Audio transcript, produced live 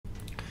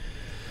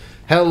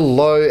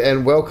Hello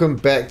and welcome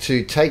back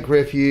to Take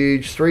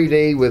Refuge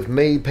 3D with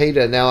me,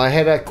 Peter. Now, I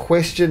had a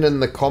question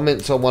in the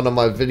comments on one of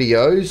my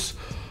videos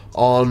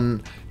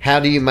on how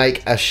do you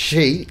make a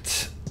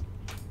sheet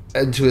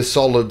into a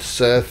solid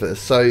surface.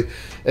 So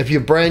if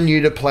you're brand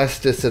new to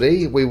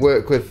Plasticity, we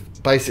work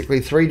with basically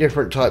three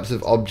different types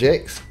of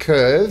objects: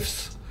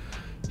 curves,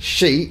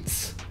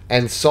 sheets,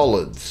 and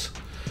solids.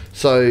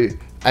 So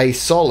a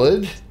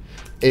solid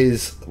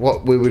is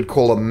what we would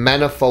call a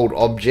manifold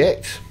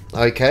object,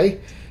 okay?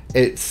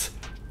 It's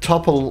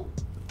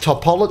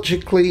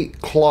topologically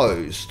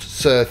closed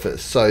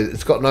surface, so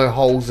it's got no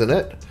holes in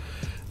it.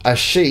 A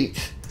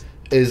sheet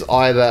is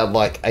either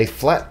like a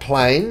flat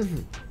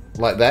plane,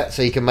 like that,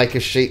 so you can make a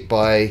sheet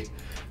by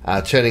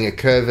turning a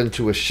curve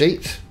into a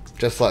sheet,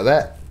 just like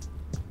that.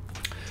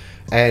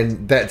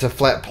 And that's a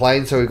flat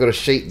plane, so we've got a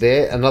sheet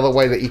there. Another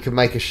way that you can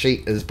make a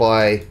sheet is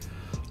by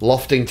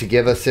lofting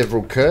together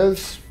several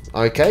curves,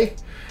 okay?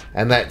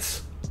 And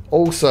that's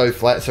also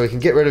flat, so we can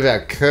get rid of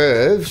our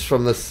curves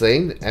from this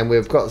scene, and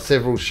we've got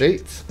several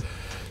sheets.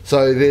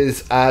 So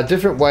there's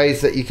different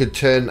ways that you could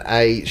turn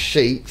a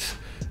sheet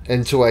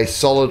into a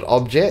solid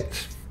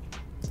object,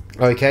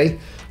 okay?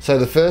 So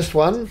the first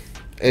one,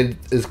 it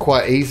is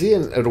quite easy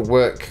and it'll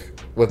work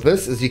with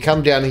this, is you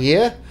come down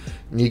here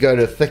and you go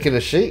to thicken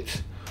a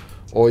sheet,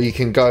 or you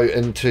can go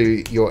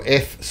into your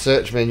F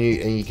search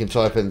menu and you can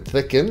type in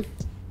thicken,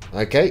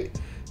 okay?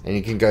 And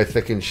you can go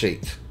thicken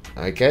sheet,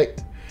 okay?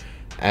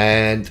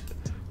 And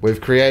we've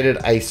created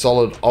a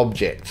solid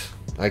object,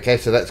 okay?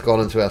 So that's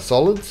gone into our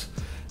solids,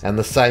 and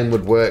the same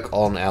would work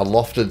on our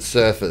lofted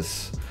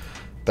surface.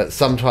 But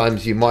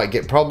sometimes you might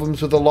get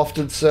problems with a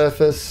lofted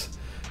surface.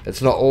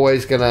 It's not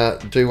always gonna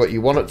do what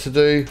you want it to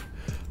do,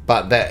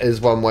 but that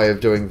is one way of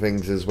doing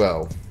things as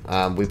well.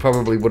 We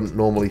probably wouldn't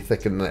normally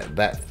thicken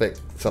that thick,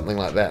 something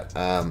like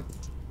that.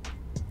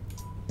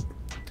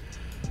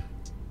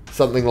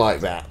 Something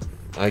like that,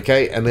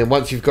 okay? And then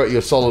once you've got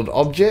your solid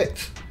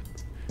object,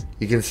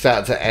 you can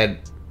start to add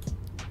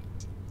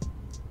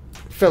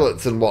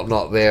fillets and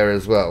whatnot there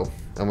as well,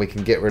 and we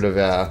can get rid of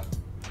our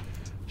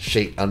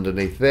sheet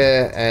underneath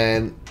there,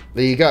 and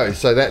there you go.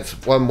 So that's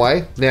one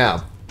way.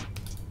 Now,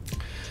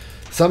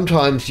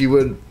 sometimes you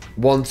would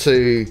want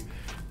to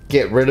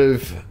get rid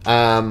of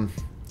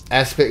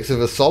aspects of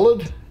a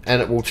solid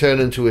and it will turn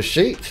into a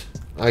sheet,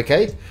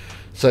 okay?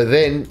 So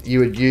then you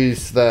would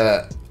use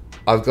the,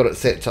 I've got it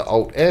set to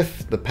Alt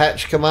F, the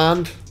patch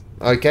command,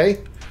 okay?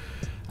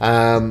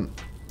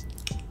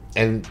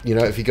 And you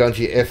know, if you go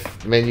into your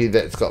F menu,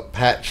 that's got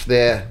patch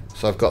there,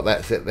 so I've got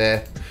that set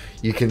there.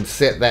 You can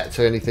set that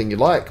to anything you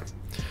like,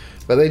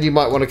 but then you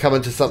might want to come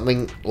into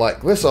something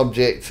like this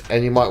object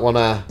and you might want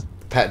to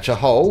patch a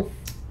hole,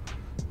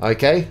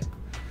 okay?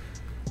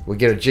 We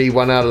get a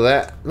G1 out of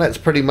that, and that's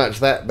pretty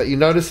much that, but you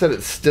notice that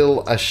it's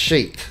still a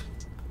sheet,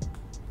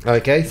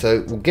 okay?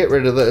 So we'll get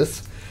rid of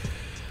this.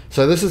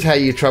 So this is how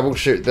you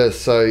troubleshoot this.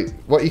 So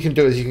what you can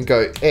do is you can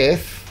go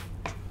F,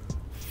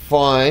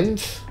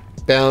 find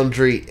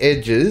boundary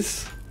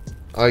edges,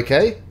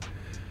 okay,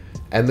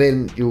 and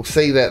then you'll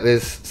see that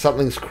there's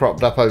something's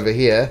cropped up over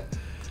here,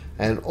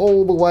 and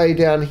all the way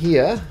down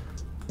here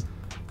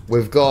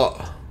we've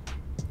got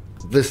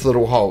this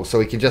little hole, so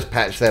we can just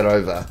patch that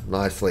over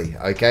nicely,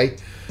 okay?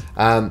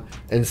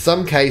 In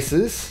some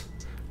cases,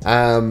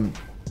 what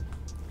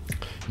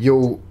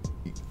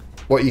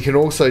you can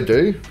also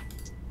do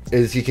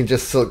is you can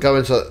just go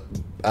into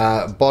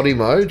body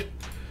mode,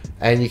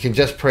 and you can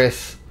just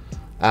press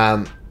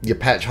your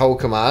patch hole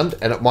command,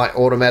 and it might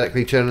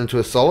automatically turn into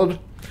a solid.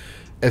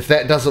 If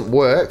that doesn't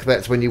work,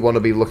 that's when you want to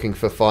be looking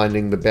for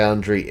finding the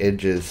boundary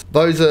edges.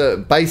 Those are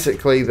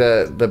basically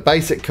the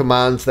basic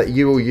commands that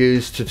you will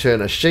use to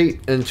turn a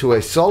sheet into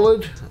a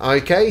solid,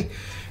 okay?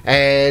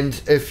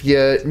 And if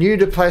you're new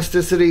to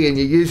Plasticity and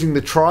you're using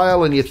the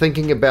trial and you're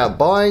thinking about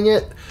buying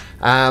it,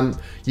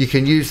 you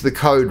can use the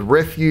code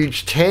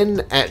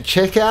REFUGE10 at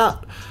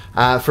checkout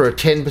for a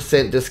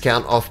 10%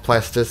 discount off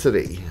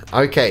Plasticity.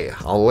 Okay,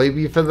 I'll leave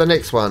you for the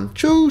next one.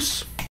 Tschüss!